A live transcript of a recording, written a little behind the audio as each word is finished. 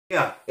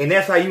Yeah, and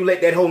that's how you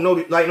let that hoe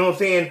know, like, you know what I'm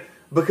saying?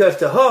 Because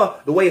to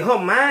her, the way her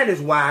mind is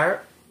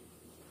wired,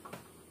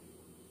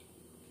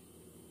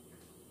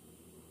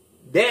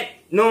 that,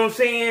 you know what I'm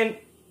saying,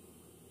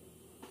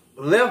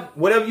 left,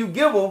 whatever you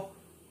give her,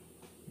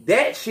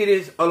 that shit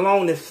is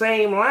along the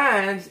same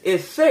lines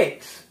as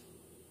sex.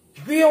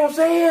 You feel what I'm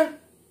saying?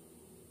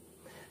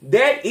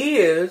 That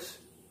is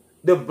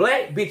the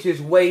black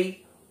bitch's way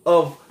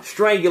of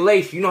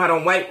strangulation. You know how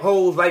them white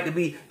hoes like to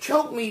be,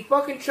 choke me,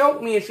 fucking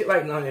choke me and shit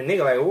like that. And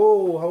nigga like,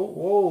 whoa,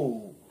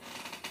 whoa.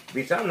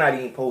 Bitch, I'm not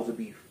even supposed to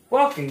be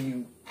fucking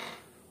you.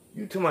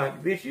 You to my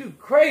bitch, you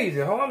crazy,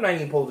 ho. I'm not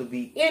even supposed to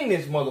be in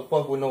this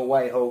motherfucker with no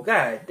white hoe.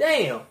 God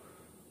damn.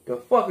 The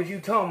fuck is you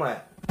talking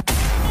about?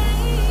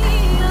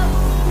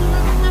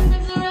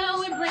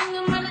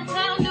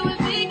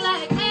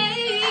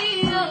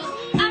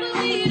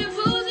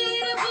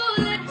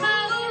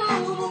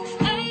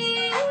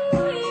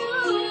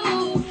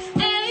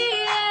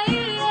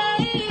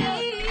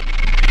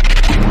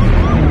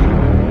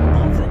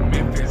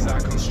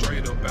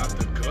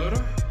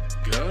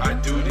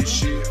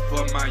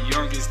 My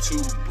youngest two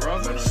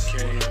brothers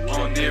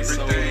on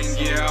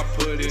everything, yeah, I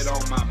put it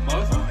on my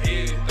mother.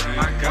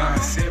 My God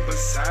said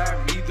beside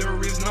me there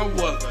is no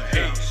other.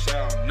 Hey,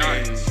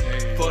 nice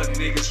for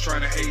niggas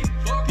trying to hate.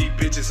 These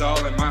bitches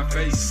all in my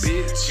face,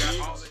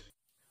 bitch.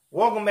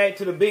 Welcome back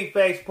to the Big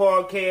Facts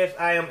Podcast.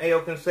 I am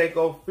A.O.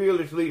 Consaco,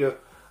 fearless leader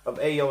of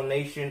A.O.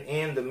 Nation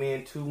and the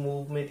Men Too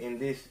movement, and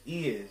this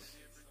is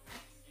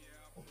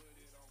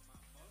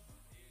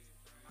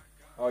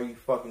Are You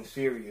Fucking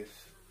Serious?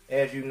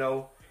 As you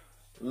know,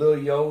 Lil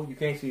Yo, you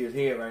can't see his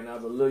head right now,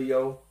 but Lil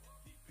Yo,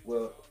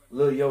 well,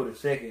 Lil Yo the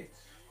second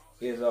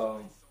is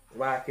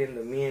rocking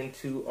the Men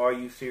Too Are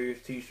You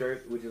Serious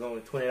t-shirt, which is only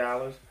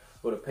 $20.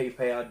 Go to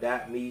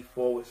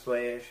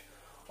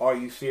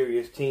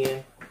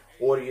paypal.me/RUSerious10.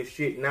 Order your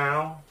shit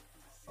now.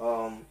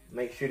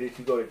 Make sure that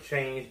you go to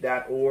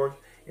change.org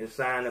and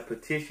sign a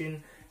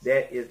petition.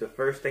 That is the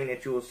first thing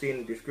that you will see in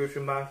the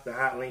description box. The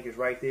hot link is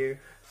right there.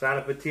 Sign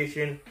a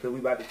petition, because we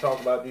about to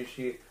talk about this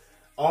shit.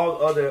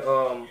 All other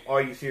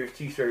Are You Serious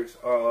t-shirts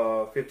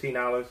are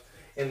 $15.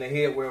 And the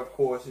headwear, of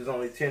course, is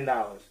only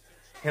 $10.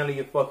 Handle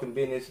your fucking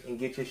business and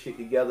get your shit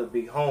together,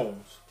 big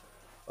homes.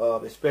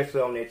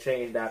 Especially on that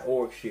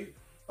change.org shit.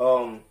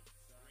 Bow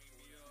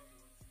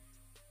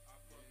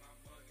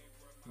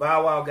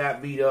Wow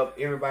got beat up.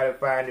 Everybody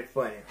find it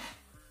funny.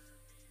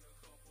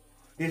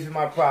 This is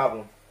my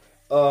problem.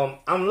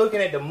 I'm looking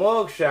at the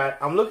mugshot.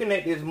 I'm looking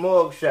at this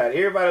mugshot.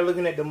 Everybody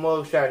looking at the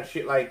mugshot and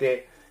shit like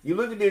that. You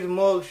look at this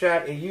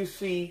mugshot and you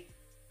see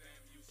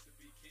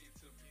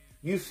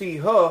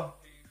her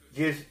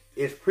just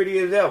as pretty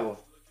as ever.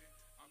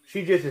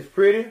 She just as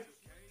pretty.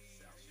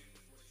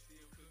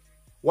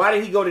 Why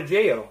did he go to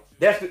jail?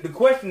 That's the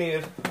question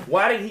is,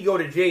 why did he go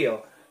to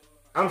jail?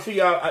 I'm sure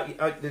y'all,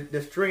 the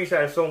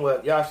screenshot is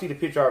somewhere. Y'all see the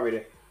picture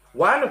already.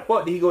 Why in the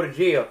fuck did he go to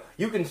jail?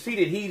 You can see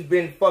that he's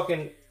been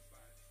fucking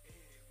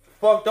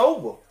fucked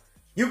over.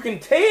 You can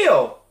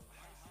tell.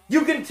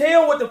 You can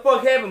tell what the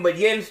fuck happened, but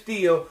yet and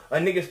still, a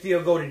nigga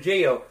still go to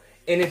jail.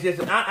 And it's just,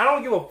 I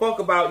don't give a fuck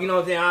about, you know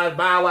what I'm saying,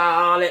 Bow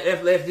Wow, all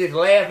that, let's just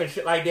laugh and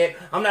shit like that.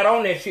 I'm not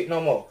on that shit no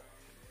more.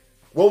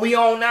 What we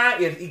on now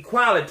is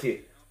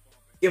equality.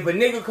 If a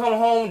nigga come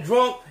home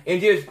drunk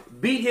and just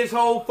beat his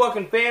whole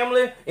fucking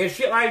family and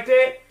shit like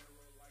that,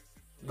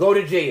 go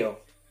to jail.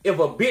 If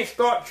a bitch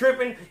start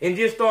tripping and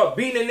just start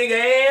beating a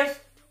nigga ass,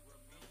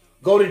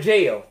 go to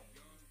jail.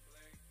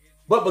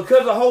 But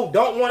because a hoe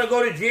don't want to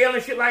go to jail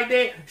and shit like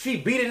that, she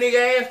beat a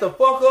nigga ass the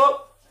fuck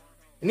up.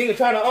 A nigga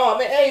trying to, oh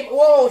man, hey,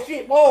 whoa,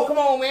 shit, whoa, come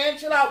on, man,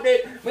 chill out there,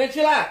 man,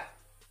 chill out.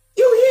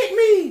 You hit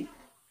me.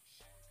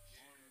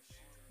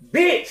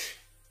 Bitch,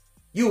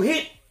 you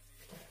hit.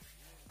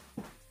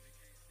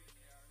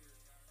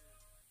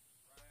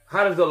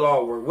 How does the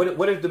law work?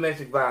 What is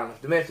domestic violence?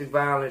 Domestic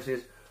violence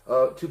is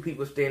two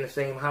people stay in the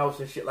same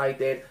house and shit like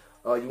that.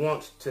 You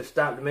want to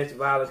stop domestic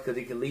violence because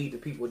it can lead to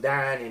people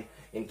dying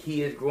and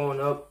kids growing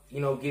up, you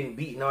know, getting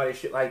beaten, all that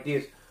shit like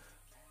this.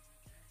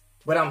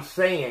 But I'm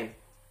saying,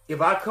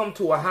 if I come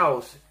to a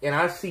house and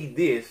I see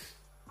this,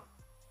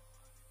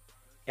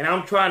 and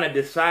I'm trying to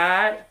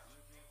decide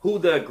who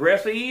the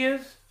aggressor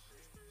is,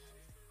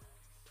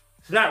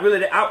 it's not really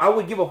that. I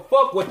would give a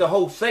fuck what the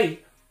hoe say.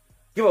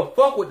 Give a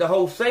fuck what the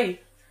hoe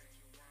say.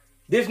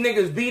 This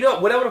nigga's beat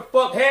up. Whatever the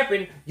fuck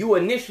happened, you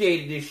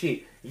initiated this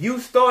shit. You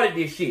started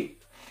this shit.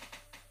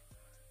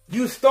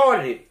 You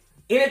started it.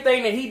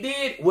 Anything that he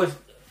did was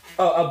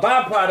a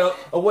byproduct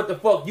of what the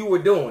fuck you were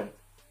doing.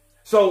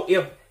 So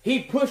if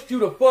he pushed you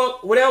to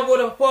fuck, whatever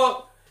the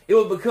fuck, it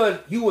was because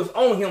you was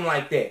on him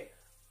like that.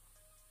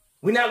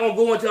 We're not gonna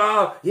go into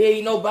yeah,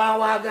 you know, Bow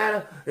Wow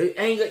got a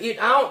anger.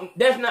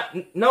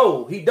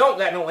 No, he don't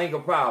got no anger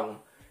problem.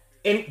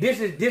 And this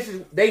is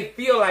they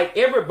feel like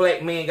every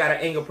black man got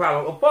an anger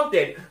problem. Well, fuck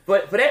that.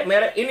 But for that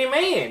matter, any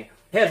man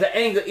has an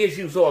anger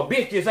issue, so a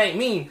bitch just ain't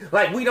mean.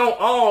 Like, we don't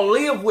all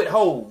live with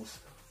hoes.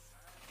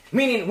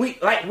 Meaning, we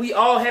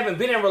all haven't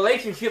been in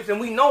relationships and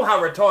we know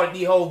how retarded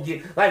these hoes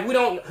get.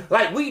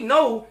 We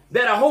know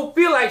that a hoe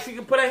feel like she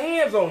can put her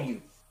hands on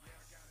you.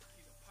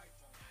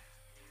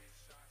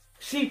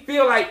 she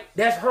feel like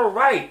that's her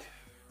right.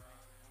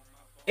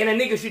 And a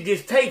nigga should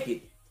just take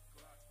it.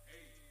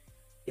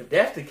 If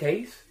that's the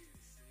case,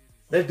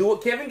 let's do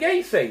what Kevin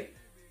Gates say.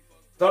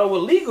 Thought it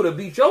was legal to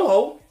beat your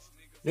hoe.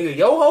 Nigga,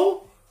 your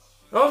hoe?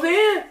 You know what I'm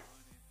saying?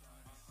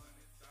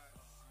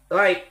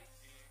 Like,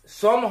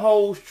 some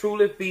hoes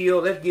truly feel,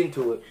 let's get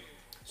into it.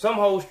 Some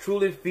hoes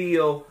truly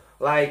feel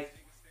like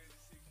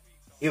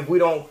if we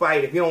don't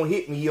fight, if you don't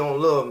hit me, you don't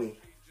love me.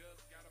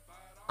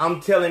 I'm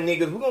telling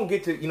niggas, we're going to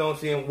get to, you know what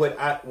I'm saying,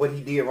 what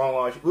he did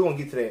wrong. We're going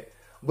to get to that.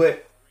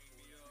 But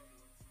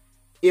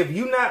if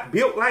you not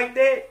built like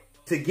that,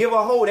 to give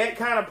a hoe that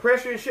kind of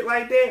pressure and shit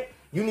like that,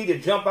 you need to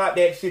jump out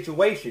that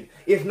situation.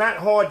 It's not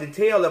hard to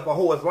tell if a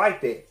hoe is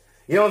like that.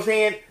 You know what I'm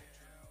saying?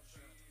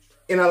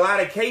 In a lot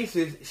of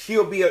cases,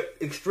 she'll be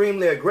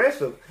extremely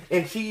aggressive.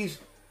 And she's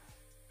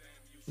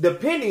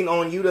depending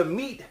on you to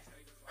meet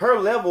her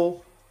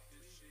level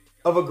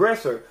of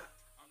aggressor.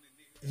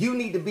 You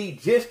need to be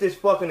just as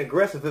fucking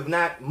aggressive, if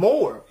not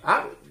more.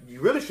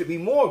 You really should be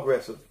more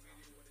aggressive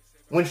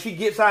when she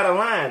gets out of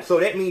line. So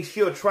that means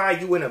she'll try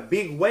you in a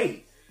big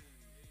way.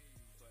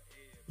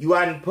 You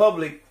out in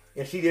public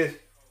and she just,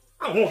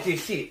 I don't want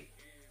this shit.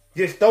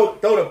 Just throw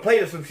the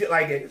plate or some shit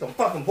like that. Some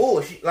fucking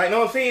bullshit. Like, you know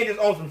what I'm saying? Just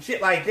on some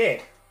shit like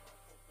that.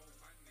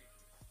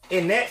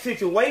 In that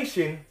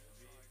situation,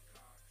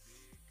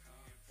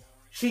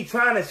 she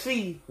trying to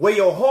see where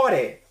your heart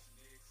at.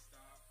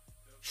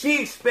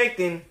 She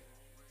expecting,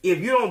 if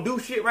you don't do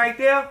shit right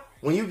there,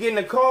 when you get in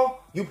the car,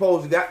 you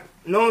supposed to got,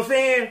 you know what I'm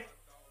saying?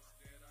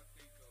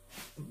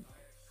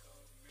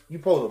 You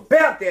supposed to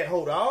belt that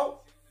hoe, dog.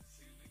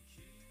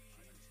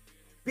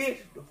 Bitch,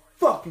 the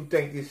fuck you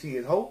think this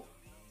is, hoe?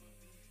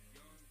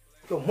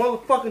 Your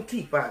motherfucking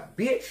teeth out,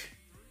 bitch.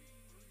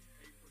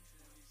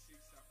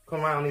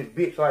 Come around this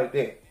bitch like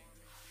that.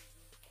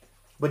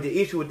 But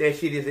the issue with that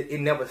shit is it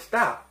never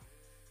stopped.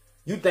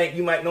 You think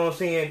you might, know what I'm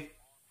saying,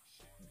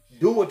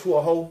 do it to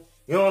a hoe,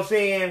 you know what I'm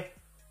saying?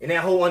 And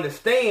that hoe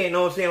understand, you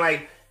know what I'm saying,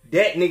 like,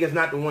 that nigga's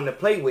not the one to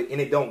play with,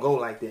 and it don't go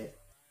like that.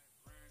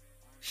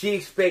 She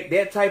expect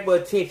that type of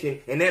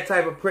attention and that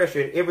type of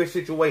pressure in every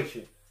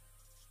situation.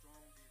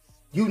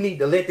 You need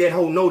to let that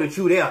hoe know that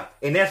you there.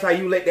 And that's how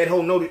you let that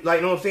hoe know that,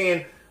 like, you know what I'm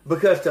saying?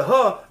 Because to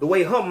her, the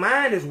way her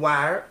mind is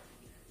wired,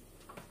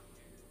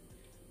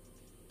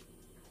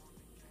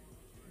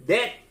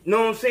 that, you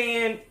know what I'm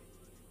saying,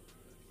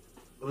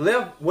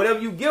 left, whatever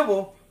you give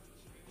her,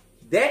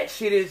 that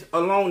shit is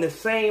along the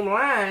same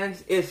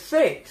lines as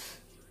sex.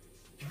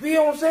 You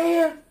feel what I'm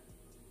saying?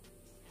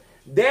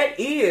 That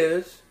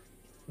is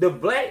the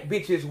black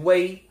bitch's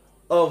way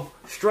of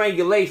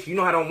strangulation. You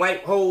know how them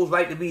white hoes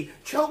like to be,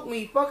 choke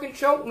me, fucking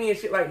choke me and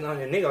shit like, no,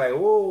 and nigga like,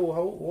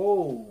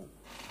 whoa.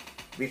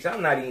 Bitch,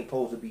 I'm not even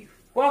supposed to be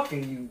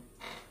fucking you.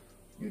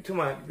 You to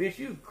my, bitch,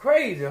 you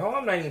crazy, ho.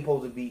 I'm not even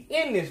supposed to be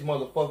in this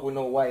motherfucker with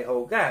no white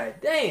hoe. God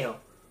damn.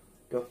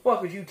 The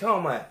fuck is you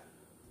talking about?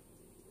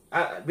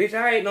 Bitch,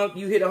 I ain't know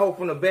you hit a hoe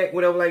from the back,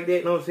 whatever like that,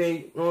 you know what I'm saying?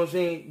 You know what I'm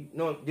saying? You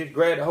know, just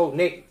grab the whole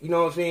neck, you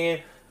know what I'm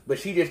saying? But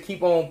she just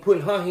keep on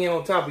putting her hand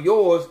on top of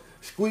yours,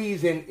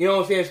 squeezing, you know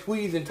what I'm saying,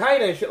 squeezing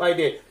tighter and shit like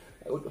that.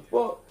 Like, what the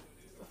fuck?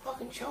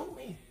 Fucking choke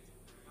me.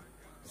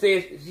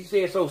 She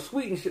said so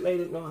sweet and shit like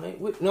that. No,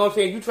 you know what I'm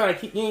saying?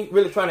 You ain't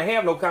really trying to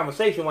have no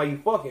conversation while you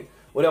fucking,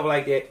 whatever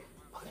like that.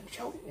 Fucking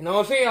choke me. You know what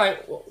I'm saying?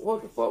 Like,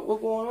 what the fuck,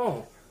 what's going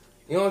on?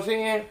 You know what I'm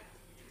saying?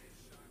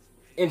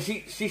 And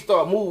she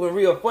start moving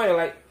real funny,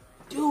 like,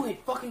 do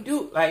it, fucking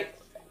do it. Like,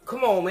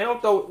 come on, man,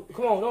 don't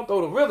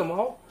throw the rhythm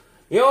off.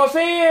 You know what I'm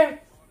saying?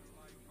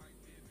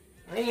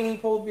 I ain't even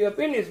supposed to be up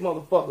in this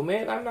motherfucker,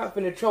 man. I'm not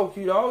finna choke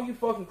you, dog. You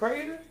fucking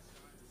crazy?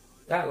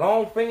 Got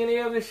long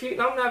fingernails and shit.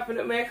 I'm not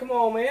finna, man. Come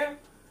on, man.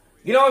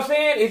 You know what I'm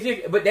saying? It's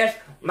just, but that's,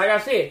 like I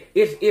said,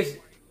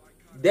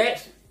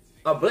 that's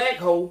a black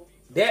hoe.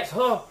 That's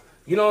her.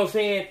 You know what I'm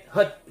saying?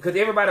 Her, because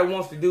everybody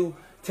wants to do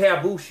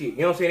taboo shit.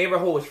 You know what I'm saying? Every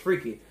hoe is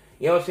freaky.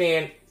 You know what I'm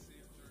saying?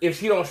 If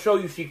she don't show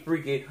you she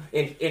freaky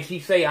and she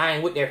say I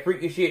ain't with that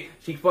freaky shit,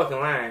 she fucking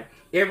lying.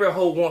 Every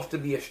hoe wants to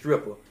be a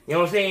stripper. You know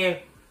what I'm saying?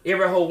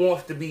 Every hoe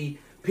wants to be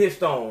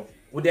pissed on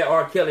with that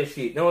R. Kelly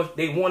shit. You know,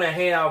 they want to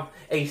have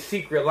a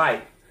secret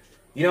life.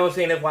 You know what I'm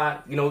saying? That's why,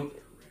 you know,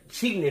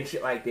 cheating and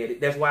shit like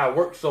that. That's why it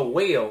works so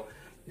well.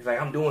 It's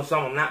like I'm doing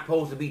something I'm not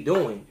supposed to be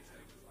doing.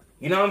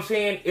 You know what I'm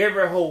saying?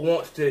 Every hoe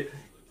wants to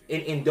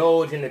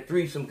indulge in the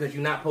threesome because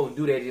you're not supposed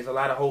to do that. Just a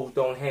lot of hoes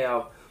don't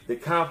have the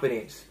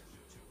confidence,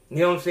 you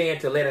know what I'm saying,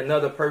 to let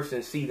another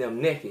person see them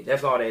naked.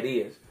 That's all that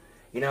is.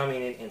 You know what I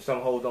mean? And some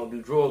hoes don't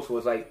do drugs, so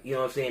it's like, you know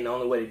what I'm saying, the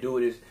only way to do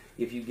it is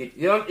if you get,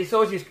 you know,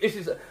 so it's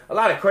just a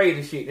lot of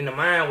crazy shit in the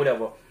mind,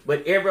 whatever.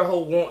 But every hoe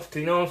wants to,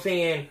 you know what I'm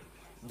saying,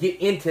 get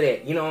into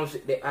that. You know what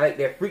I'm saying? I like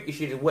that freaky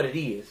shit is what it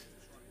is.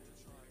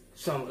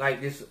 Something like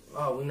this,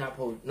 oh, we're not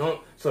supposed to, no.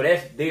 So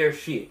that's their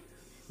shit.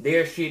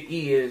 Their shit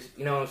is,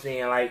 you know what I'm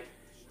saying, like,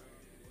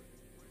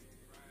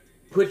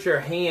 put your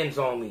hands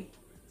on me.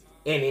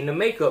 And in the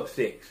makeup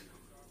sex,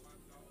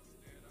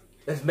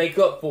 let's make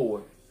up for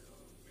it.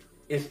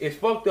 It's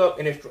fucked up,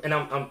 and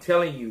I'm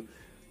telling you,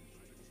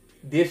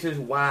 this is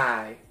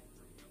why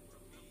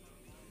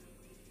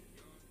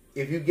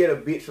if you get a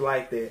bitch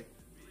like that,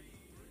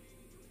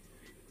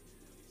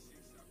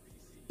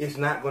 it's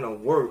not gonna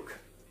work.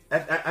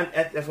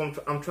 That's what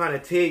I'm trying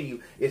to tell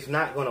you. It's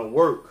not gonna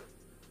work.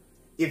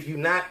 If you're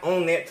not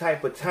on that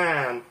type of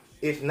time,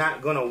 it's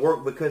not gonna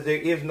work because there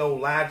is no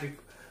logic.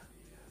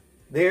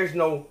 There's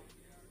no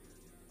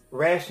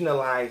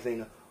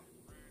rationalizing.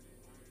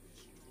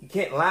 You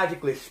can't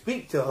logically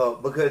speak to her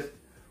because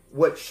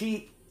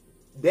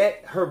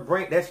her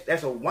brain,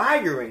 that's a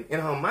wiring in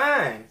her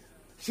mind.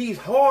 She's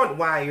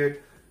hardwired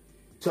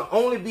to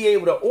only be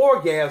able to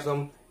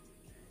orgasm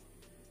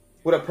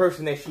with a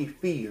person that she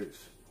fears.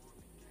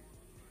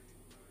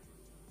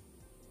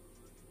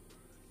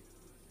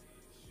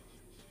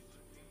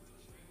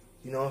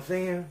 You know what I'm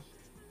saying?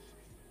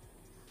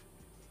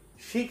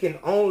 She can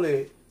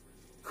only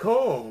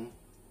come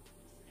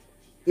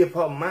if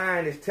her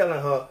mind is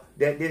telling her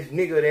that this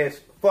nigga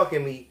that's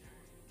fucking me,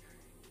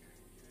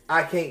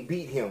 I can't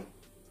beat him.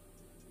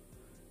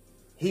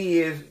 He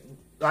is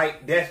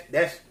like,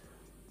 that's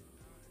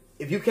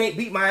if you can't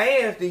beat my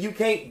ass, then you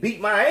can't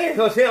beat my ass. You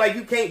know what I'm saying? Like,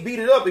 you can't beat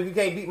it up. If you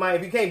can't beat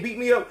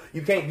me up,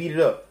 you can't beat it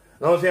up.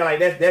 You know what I'm saying?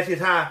 Like, that's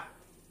just how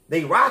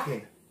they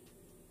rocking.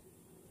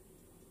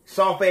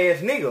 Soft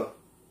ass nigga.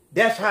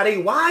 That's how they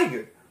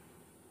wired.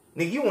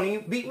 Nigga, you won't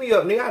even beat me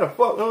up, nigga. How the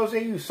fuck, you know what I'm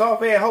saying? You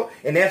soft ass hoe.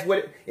 And that's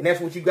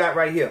what you got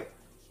right here.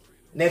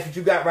 And that's what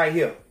you got right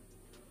here.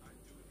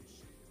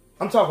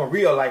 I'm talking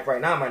real life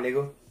right now, my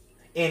nigga.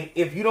 And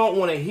if you don't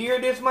want to hear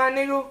this, my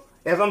nigga,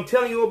 as I'm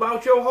telling you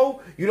about your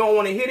hoe, you don't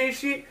want to hear this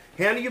shit,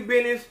 handle your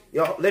business.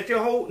 Yo, let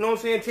your hoe, you know what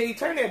I'm saying, tell you,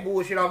 turn that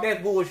bullshit off.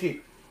 That's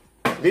bullshit.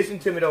 Listen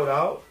to me though,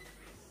 dog.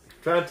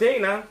 Trying to tell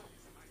you now.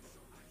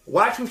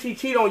 Watch who she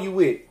cheat on you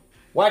with.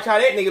 Watch how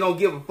that nigga don't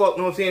give a fuck, you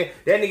know what I'm saying?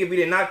 That nigga be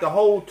to knock the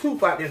whole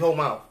tooth out this whole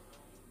mouth.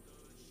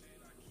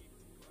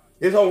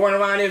 This hoe running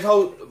around this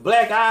whole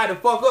black-eyed the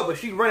fuck up, but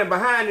she running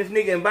behind this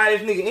nigga and buy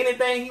this nigga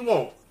anything he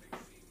want.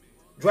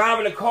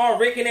 Driving the car,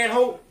 wrecking that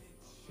hoe.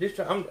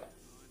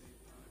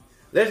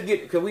 Let's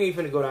get, because we ain't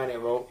finna go down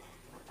that road.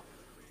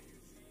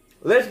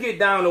 Let's get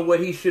down to what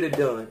he should have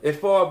done. As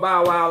far as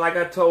Bow Wow, like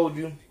I told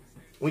you,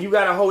 when you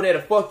got a hoe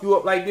that'll fuck you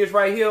up like this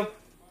right here,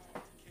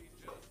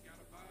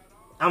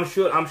 I'm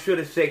sure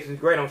the sex is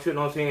great. I'm sure, you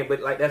know what I'm saying?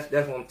 But like that's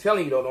what I'm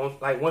telling you though.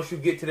 Like once you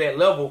get to that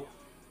level,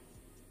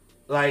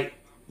 like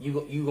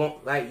you gon'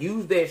 like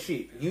use that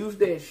shit. Use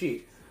that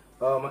shit.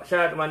 Shout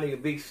out to my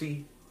nigga Big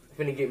C.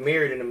 Finna get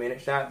married in a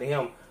minute. Shout out to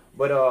him.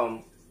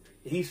 But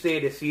he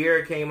said that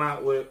Sierra came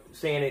out with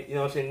saying that, you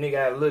know what I'm saying, nigga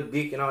had a little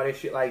dick and all that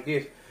shit like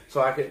this.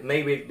 So I could,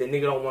 maybe the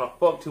nigga don't want to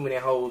fuck too many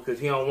hoes because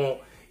he don't want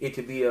it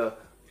to be a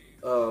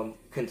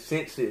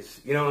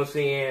consensus. You know what I'm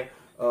saying?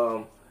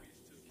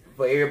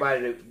 For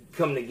everybody to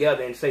come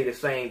together and say the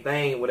same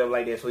thing, whatever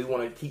like that. So he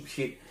want to keep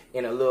shit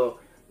in a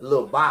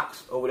little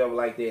box or whatever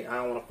like that. I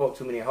don't want to fuck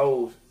too many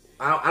hoes.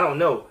 I don't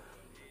know,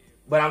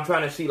 but I'm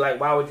trying to see like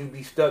why would you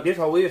be stuck? This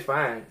hoe is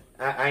fine.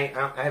 I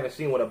haven't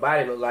seen what a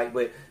body look like,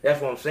 but that's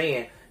what I'm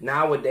saying.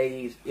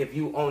 Nowadays, if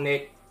you on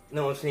that, you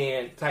know what I'm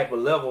saying, type of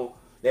level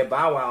that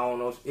Bow Wow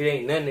on us, it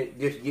ain't nothing to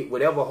just get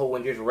whatever hoe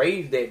and just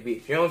raise that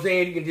bitch. You know what I'm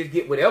saying? You can just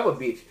get whatever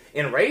bitch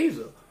and raise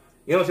her.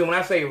 You know what I'm saying? When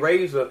I say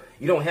raise her,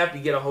 you don't have to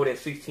get a hoe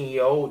that's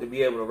 16-year-old to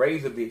be able to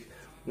raise a bitch.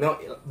 No,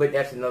 but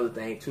that's another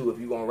thing too. If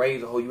you gonna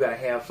raise a hoe, you gotta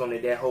have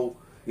something that hoe,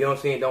 you know what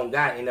I'm saying, don't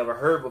got and never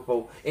heard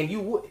before.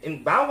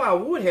 And Bow Wow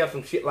would have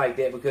some shit like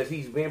that because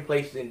he's been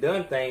places and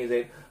done things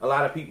that a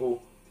lot of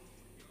people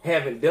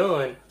haven't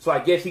done. So I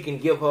guess he can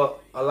give her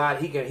a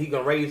lot. He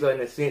can raise her in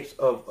the sense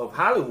of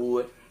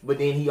Hollywood, but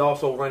then he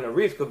also run the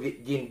risk of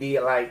getting big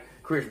like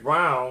Chris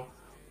Brown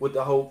with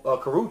the whole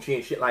Karuchi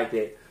and shit like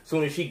that.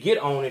 Soon as she get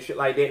on and shit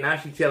like that, now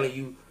she telling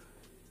you,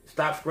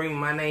 stop screaming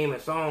my name in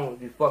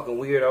songs, you fucking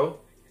weirdo.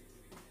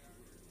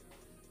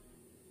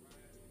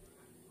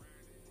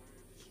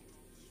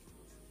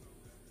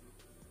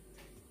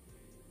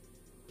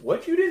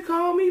 What you just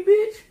call me,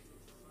 bitch?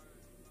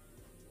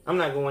 I'm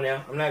not going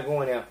there. I'm not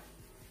going there.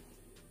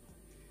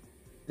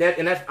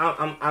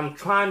 I'm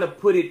trying to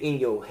put it in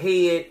your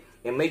head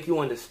and make you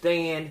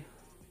understand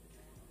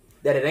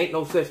that it ain't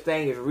no such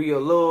thing as real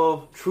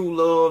love, true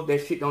love.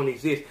 That shit don't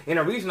exist. And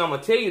the reason I'm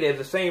gonna tell you that is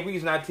the same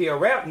reason I tell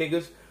rap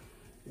niggas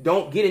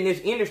don't get in this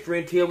industry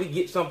until we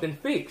get something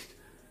fixed.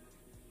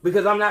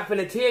 Because I'm not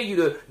finna tell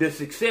you the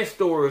success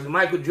stories,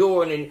 Michael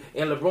Jordan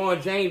and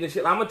LeBron James and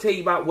shit. I'm gonna tell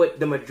you about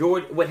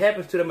what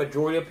happens to the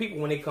majority of people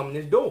when they come in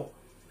this door.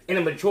 And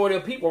the majority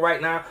of people right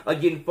now are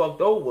getting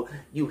fucked over.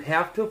 You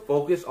have to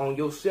focus on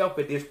yourself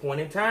at this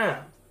point in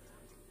time.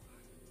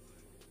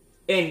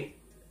 And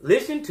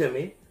listen to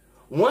me.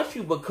 Once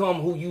you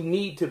become who you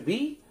need to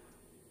be,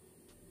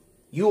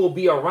 you will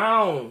be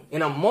around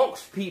and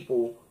amongst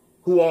people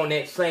who are on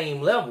that same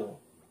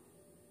level.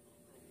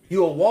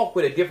 You'll walk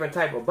with a different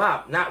type of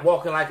bop, not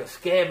walking like a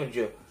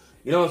scavenger.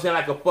 You know what I'm saying?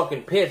 Like a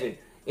fucking peasant.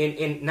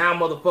 And now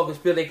motherfuckers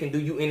feel they can do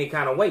you any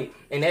kind of way.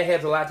 And that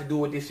has a lot to do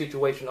with this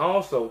situation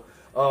also.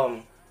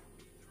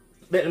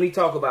 Let me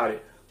talk about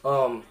it.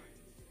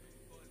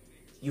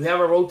 You have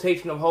a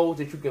rotation of hoes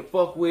that you can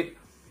fuck with.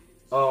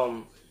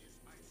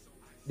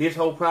 this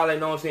whole probably, you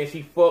know what I'm saying,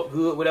 she fuck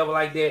good, whatever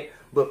like that.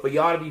 But for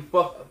y'all to be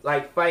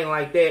fighting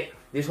like that,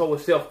 this whole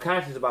is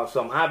self-conscious about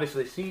something.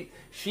 Obviously,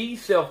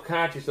 she's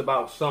self-conscious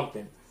about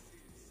something.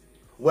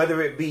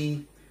 Whether it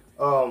be,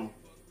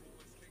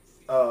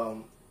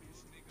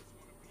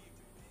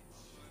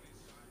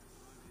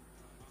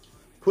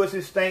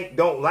 pussy stink,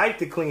 don't like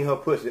to clean her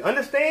pussy.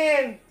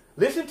 Understand?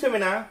 Listen to me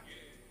now.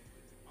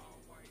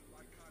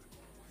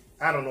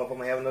 I don't know if I'm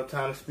going to have enough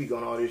time to speak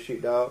on all this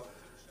shit, dog.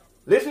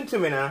 Listen to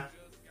me now.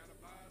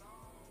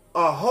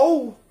 A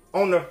hoe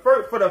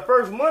for the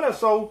first month or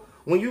so,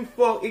 when you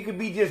fuck, it could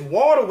be just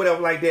water,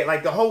 whatever like that.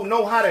 Like the hoe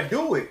know how to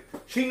do it.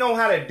 She know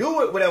how to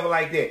do it, whatever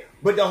like that.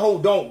 But the hoe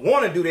don't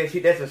want to do that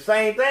shit. That's the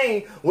same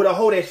thing with a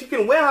hoe that she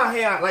can wear her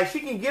hair. Like she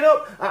can get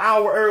up an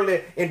hour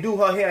early and do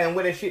her hair and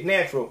wear that shit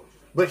natural.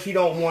 But she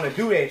don't want to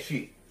do that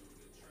shit.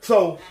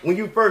 So when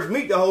you first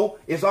meet the hoe,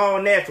 it's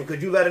all natural.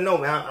 Because you let her know,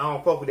 man, I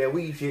don't fuck with that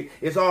weed shit.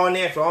 It's all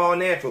natural, all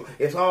natural.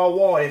 It's all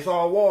water, it's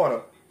all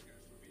water.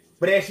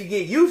 But as she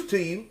get used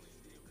to you,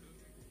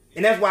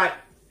 and that's why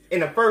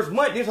in the first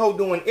month, this hoe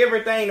doing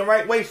everything the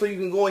right way so you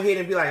can go ahead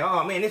and be like,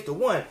 oh man, this the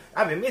one.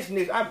 I've been missing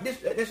this.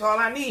 This all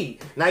I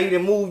need. Now you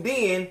done moved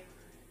in.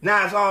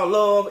 Now it's all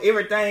love,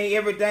 everything.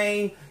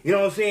 You know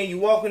what I'm saying? You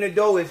walk in the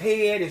door, it's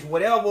head, it's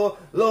whatever,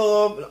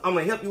 love. I'm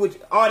going to help you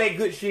with all that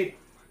good shit.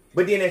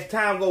 But then as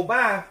time go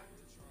by,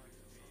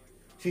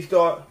 she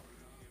start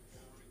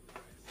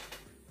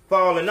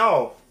falling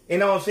off. You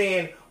know what I'm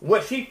saying?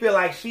 What she feel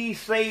like she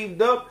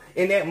saved up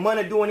and that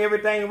money doing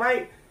everything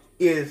right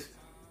is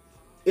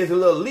a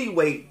little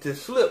leeway to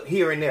slip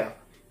here and there.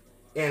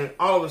 And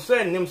all of a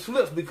sudden, them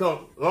slips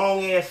become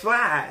long-ass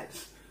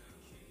slides.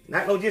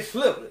 Not no just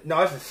slip.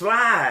 No, it's a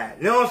slide.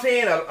 You know what I'm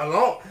saying? A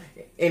long,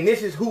 and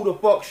this is who the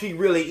fuck she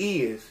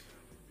really is.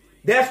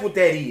 That's what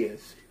that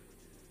is.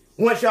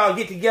 Once y'all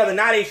get together,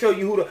 now they show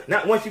you who the...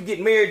 Not once you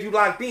get married, you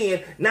locked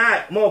in.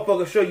 Now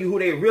motherfuckers show you who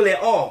they really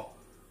are.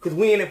 Because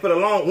we in it for the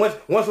long... Once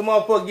a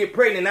motherfucker get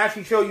pregnant, now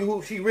she show you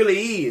who she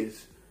really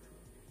is.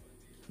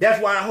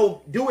 That's why I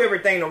hope do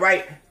everything the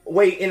right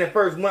way in the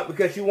first month,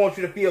 because she wants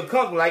you to feel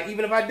comfortable. Like,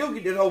 even if I do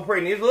get this whole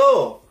pregnant, it's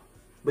love.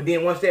 But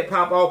then once that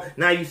pop off,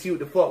 now you see what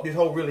the fuck this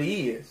whole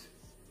really is.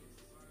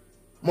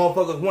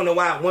 Motherfuckers wonder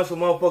why once a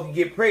motherfucker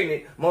get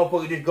pregnant,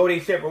 motherfuckers just go their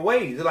separate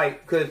ways. It's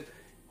like, because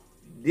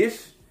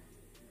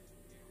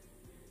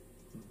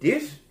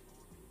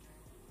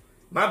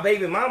my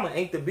baby mama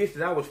ain't the bitch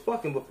that I was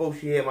fucking before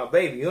she had my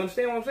baby. You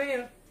understand what I'm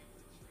saying?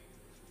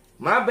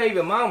 My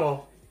baby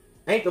mama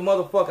ain't the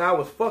motherfucker I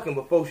was fucking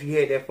before she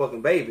had that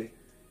fucking baby.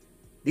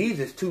 These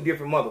is two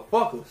different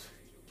motherfuckers.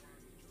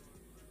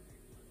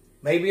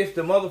 Maybe it's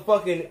the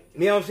motherfucking,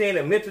 you know what I'm saying,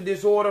 the mental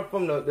disorder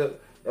from the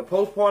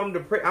postpartum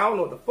depression. I don't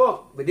know what the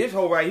fuck. But this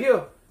hoe right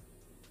here,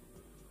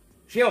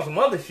 she on some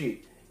other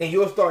shit. And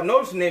you'll start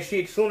noticing that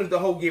shit as soon as the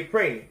hoe get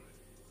pregnant.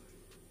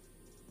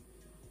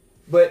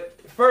 But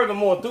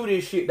furthermore, through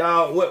this shit,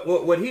 dog,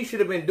 what he should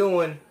have been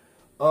doing,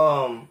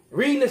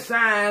 reading the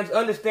signs,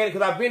 understanding,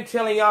 because I've been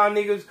telling y'all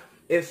niggas,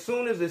 as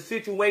soon as the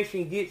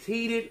situation gets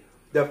heated,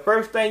 the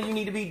first thing you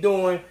need to be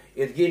doing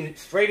is getting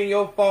straight in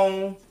your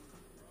phone.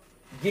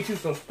 Get you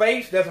some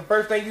space. That's the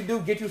first thing you do.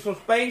 Get you some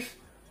space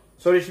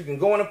so that you can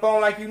go on the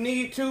phone like you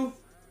need to.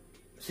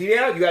 See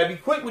that? You got to be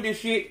quick with this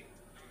shit.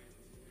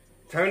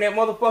 Turn that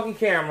motherfucking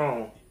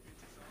camera on.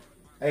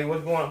 Hey,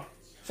 what's going on?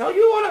 So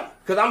you want to...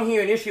 Because I'm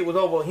hearing this shit was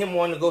over him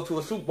wanting to go to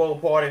a Super Bowl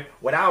party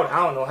without...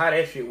 I don't know how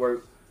that shit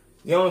works.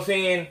 You know what I'm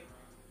saying?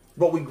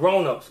 But we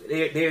grown-ups.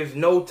 There's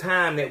no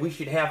time that we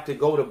should have to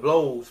go to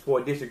blows for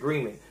a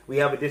disagreement. We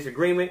have a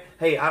disagreement.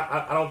 Hey,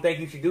 I don't think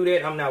you should do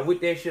that. I'm not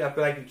with that shit. I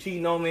feel like you're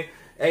cheating on me.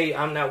 Hey,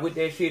 I'm not with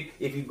that shit.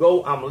 If you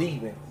go, I'm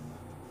leaving.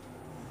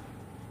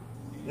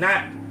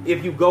 Not,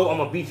 if you go, I'm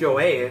going to beat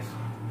your ass.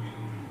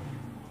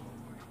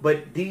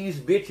 But these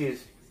bitches,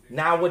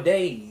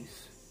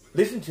 nowadays,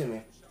 listen to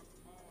me.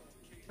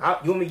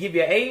 You want me to give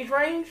you an age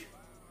range?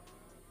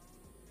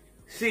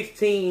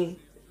 16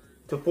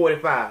 to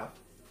 45.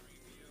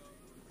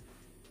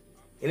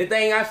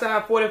 Anything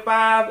outside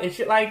 45 and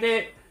shit like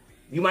that,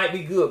 you might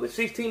be good. But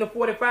 16 to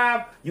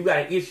 45, you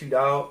got an issue,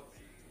 dog.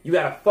 You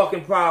got a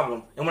fucking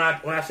problem. And when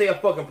I say a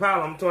fucking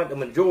problem, I'm talking the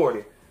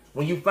majority.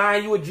 When you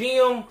find you a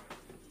gym,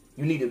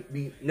 you need to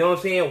be, you know what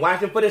I'm saying,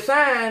 watching for the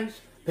signs.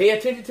 Pay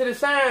attention to the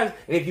signs.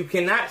 And if you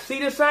cannot see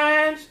the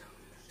signs,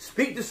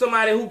 speak to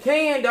somebody who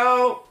can,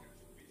 dog.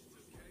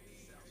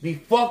 Be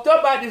fucked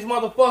up out this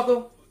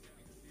motherfucker.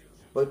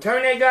 But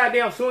turn that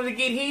goddamn, as soon as it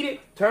get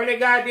heated, turn that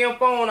goddamn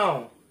phone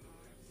on.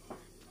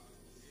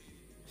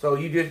 So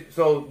you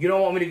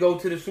don't want me to go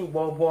to the Super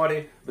Bowl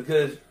party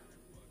because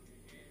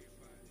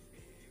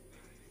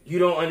you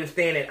don't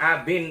understand that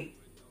I've been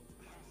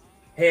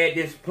had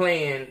this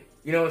plan.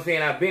 You know what I'm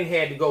saying? I've been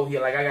had to go here.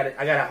 Like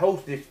I gotta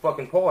host this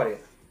fucking party.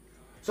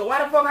 So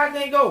why the fuck I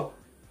can't go?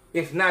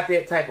 It's not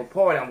that type of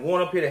party. I'm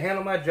going up here to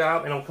handle my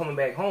job and I'm coming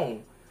back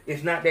home.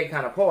 It's not that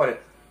kind of party.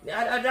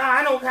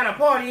 I know what kind of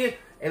party it is.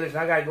 Hey, listen,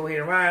 I gotta go ahead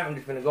and ride. I'm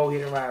just finna go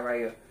ahead and ride right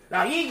here.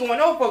 Now you ain't going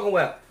no fucking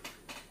well.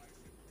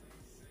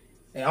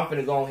 Hey, I'm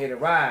finna go ahead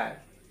and ride.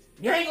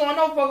 You ain't going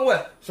no fucking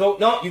well. So,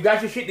 no, you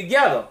got your shit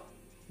together.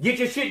 Get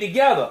your shit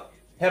together.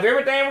 Have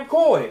everything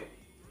recorded.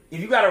 If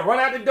you got to run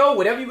out the door,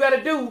 whatever you got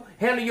to do,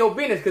 handle your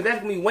business, because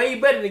that's going to be way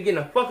better than getting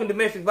a fucking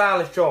domestic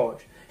violence charge.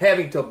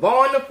 Having to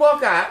bond the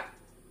fuck out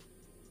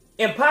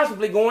and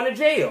possibly going to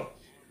jail.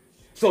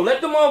 So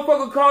let the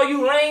motherfucker call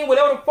you lame,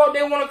 whatever the fuck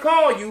they want to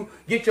call you.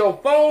 Get your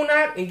phone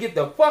out and get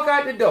the fuck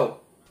out the door.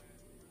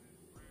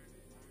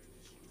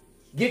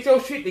 Get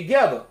your shit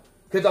together.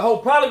 Because the hoe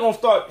probably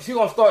she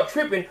gonna start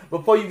tripping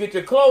before you get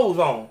your clothes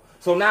on.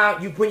 So now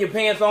you put your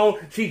pants on,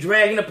 she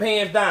dragging the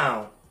pants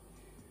down.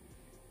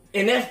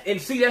 And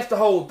see, that's the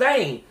whole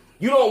thing.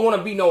 You don't want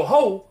to be no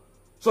hoe.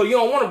 So you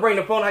don't want to bring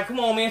the phone like, come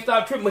on, man,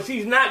 stop tripping. But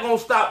she's not going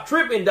to stop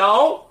tripping,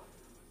 dog.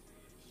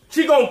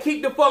 She going to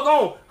keep the fuck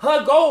on.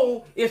 Her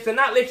goal is to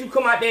not let you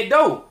come out that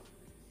door.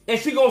 And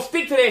she going to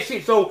stick to that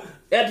shit. So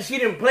after she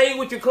didn't play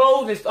with your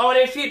clothes and all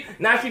that shit,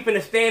 now she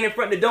finna stand in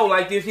front of the door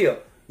like this here.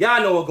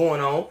 Y'all know what's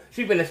going on.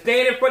 She finna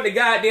stand in front of the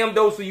goddamn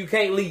door so you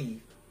can't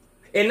leave.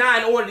 And now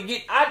in order to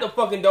get out the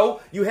fucking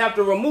door, you have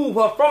to remove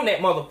her from that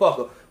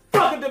motherfucker.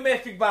 Fucking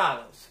domestic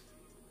violence.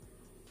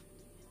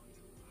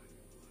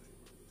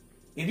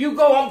 If you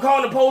go, I'm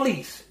calling the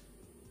police.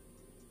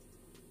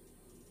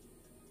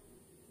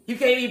 You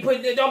can't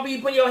even don't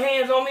be putting your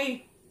hands on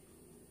me.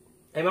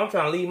 Hey man, I'm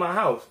trying to leave my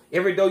house.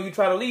 Every door you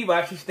try to leave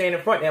out, she stand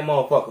in front of that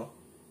motherfucker.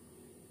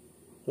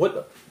 What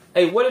the?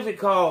 Hey, what is it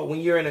called when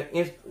you're in an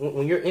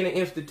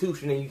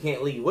institution and you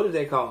can't leave? What is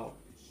that called?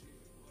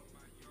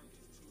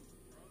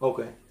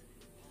 Okay.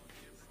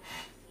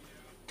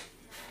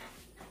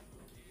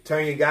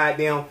 Turn your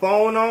goddamn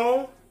phone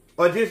on,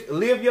 or just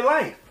live your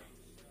life.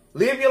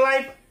 Live your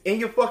life in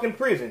your fucking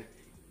prison.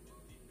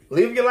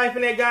 Live your life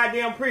in that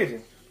goddamn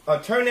prison. Or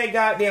turn that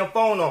goddamn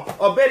phone on.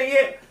 Or better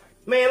yet,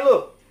 man,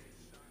 look.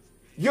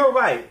 You're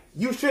right.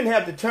 You shouldn't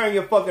have to turn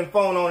your fucking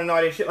phone on and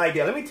all that shit like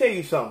that. Let me tell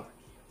you something.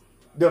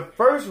 The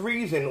first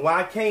reason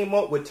why I came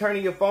up with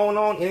turning your phone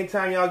on,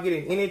 anytime y'all get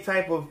in any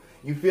type of,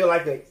 you feel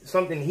like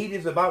something heated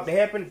is about to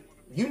happen,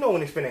 you know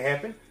when it's finna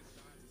happen.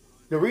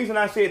 The reason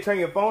I said turn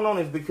your phone on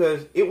is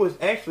because it was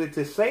actually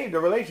to save the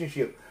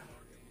relationship.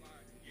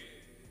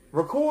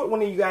 Record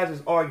one of you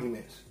guys'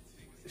 arguments.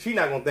 She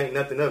not gonna think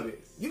nothing of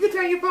it. You can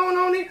turn your phone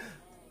on it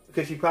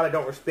because she probably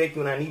don't respect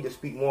you, and I need to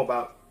speak more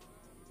about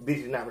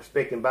bitches not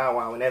respecting Bow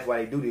Wow, and that's why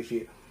they do this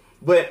shit.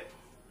 But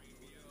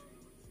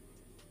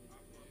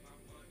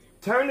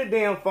turn the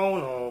damn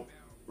phone on,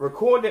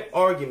 record the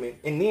argument,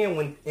 and then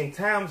when in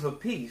times of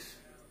peace,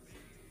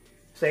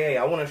 say, hey,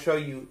 I want to show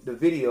you the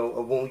video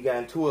of when we got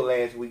into it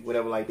last week,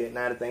 whatever like that.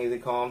 Now the things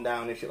that calm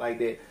down and shit like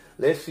that.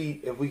 Let's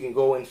see if we can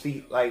go and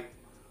see, like,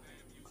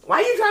 why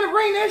you trying to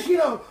bring that shit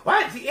up?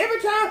 Why? See, every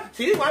time,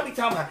 see, this is what I be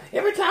talking about.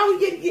 Every time we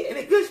get in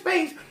a good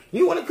space,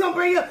 you want to come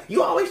bring up,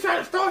 you always try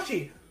to start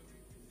shit.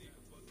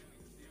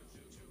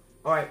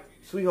 All right,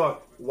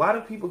 sweetheart, why do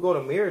people go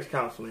to marriage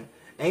counseling?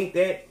 Ain't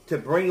that to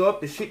bring up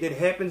the shit that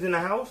happens in the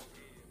house?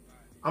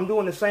 I'm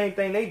doing the same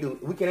thing they do.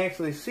 We can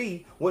actually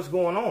see what's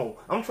going on.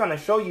 I'm trying to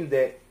show you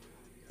that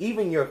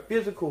even your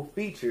physical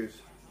features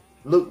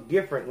look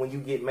different when you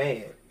get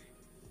mad.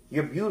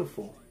 You're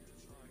beautiful.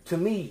 To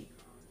me,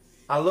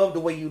 I love the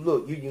way you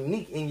look. You're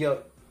unique in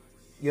your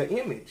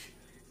image.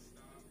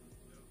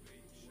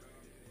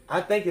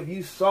 I think if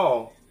you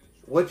saw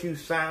what you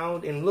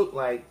sound and look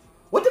like,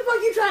 what the fuck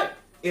you trying?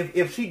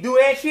 If she do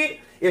that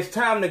shit, it's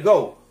time to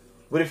go.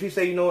 But if she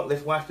say, you know what,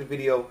 let's watch the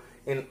video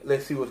and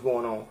let's see what's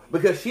going on.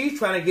 Because she's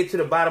trying to get to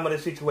the bottom of the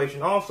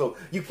situation also.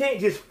 You can't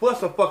just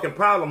fuss a fucking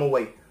problem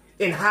away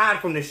and hide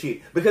from the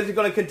shit. Because it's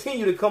going to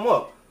continue to come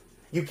up.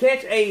 You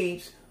catch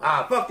AIDS,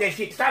 fuck that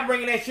shit, stop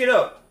bringing that shit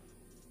up.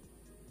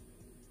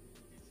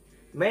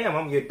 Ma'am,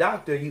 I'm your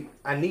doctor.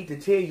 I need to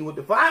tell you what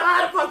the fuck.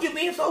 How the fuck you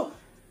being so?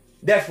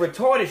 That's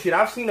retarded shit.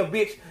 I've seen a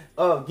bitch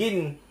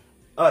getting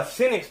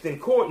sentenced in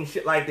court and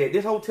shit like that.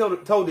 This hotel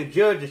told the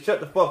judge to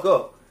shut the fuck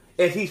up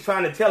as he's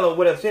trying to tell her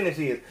what her sentence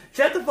is.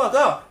 Shut the fuck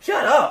up.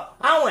 Shut up.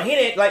 I don't want to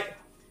hear that. Like,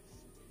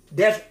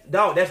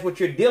 that's what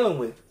you're dealing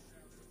with.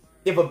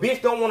 If a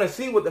bitch don't want to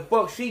see what the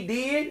fuck she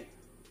did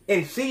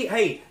and see,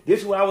 hey,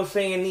 this is what I was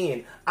saying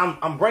then.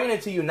 I'm bringing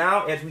it to you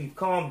now as we've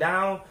calmed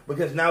down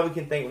because now we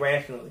can think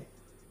rationally.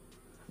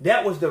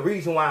 That was the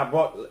reason why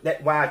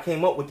why I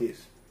came up with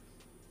this.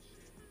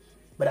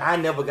 But I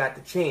never got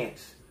the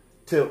chance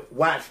to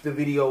watch the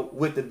video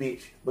with the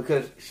bitch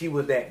because she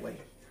was that way.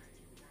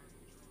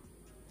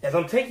 As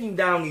I'm taking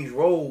down these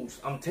roads,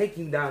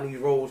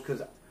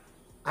 because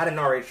I done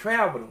already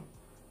traveled them.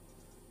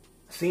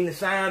 Seen the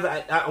signs,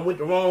 I went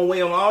the wrong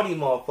way on all these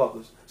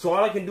motherfuckers. So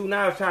all I can do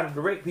now is try to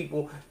direct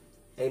people,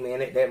 hey man,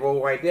 that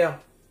road right there,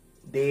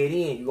 dead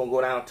end. You're going to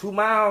go down 2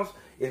 miles.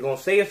 It's going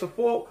to say it's a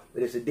fork,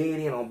 but it's a dead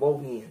end on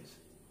both ends.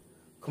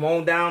 Come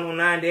on down on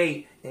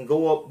 98 and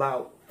go up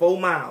about 4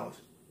 miles.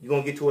 You're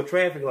going to get to a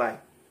traffic light.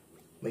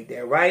 Make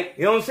that right.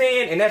 You know what I'm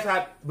saying? And that's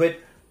how, but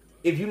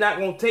if you're not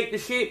going to take the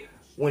shit,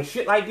 when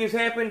shit like this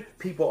happen,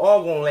 people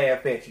are going to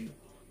laugh at you.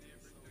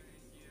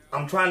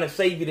 I'm trying to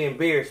save you the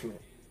embarrassment.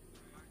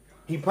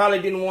 He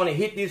probably didn't want to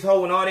hit this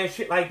hoe and all that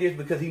shit like this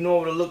because he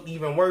know it would look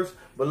even worse.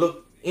 But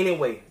look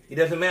Anyway, it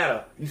doesn't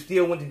matter. You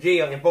still went to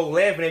jail and folks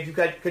laughing at you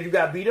because you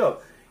got beat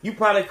up. You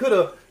probably could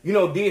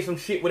have, did some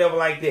shit, whatever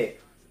like that.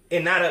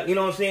 And not you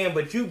know what I'm saying?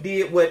 But you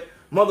did what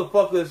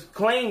motherfuckers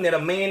claim that a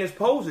man is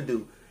supposed to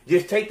do.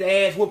 Just take the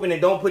ass whooping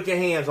and don't put your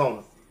hands on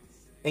them.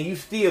 And you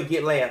still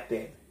get laughed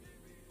at.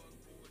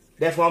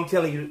 That's why I'm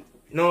telling you, you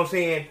know what I'm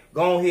saying?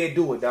 Go ahead and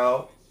do it,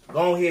 dog.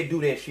 Go ahead and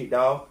do that shit,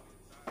 dog.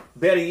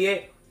 Better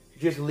yet,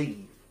 just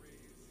leave.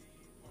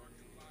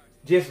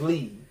 Just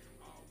leave.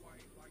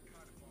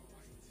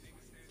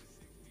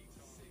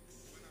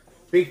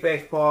 Big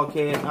Facts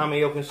Podcast. I'm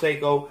Ayo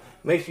Consaco.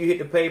 Make sure you hit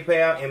the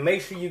PayPal and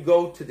make sure you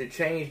go to the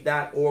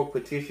change.org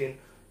petition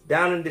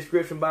down in the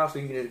description box, so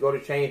you can just go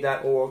to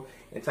change.org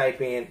and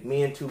type in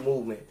Men Too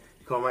Movement.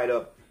 Come right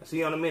up. I'll see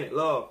you in a minute.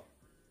 Love.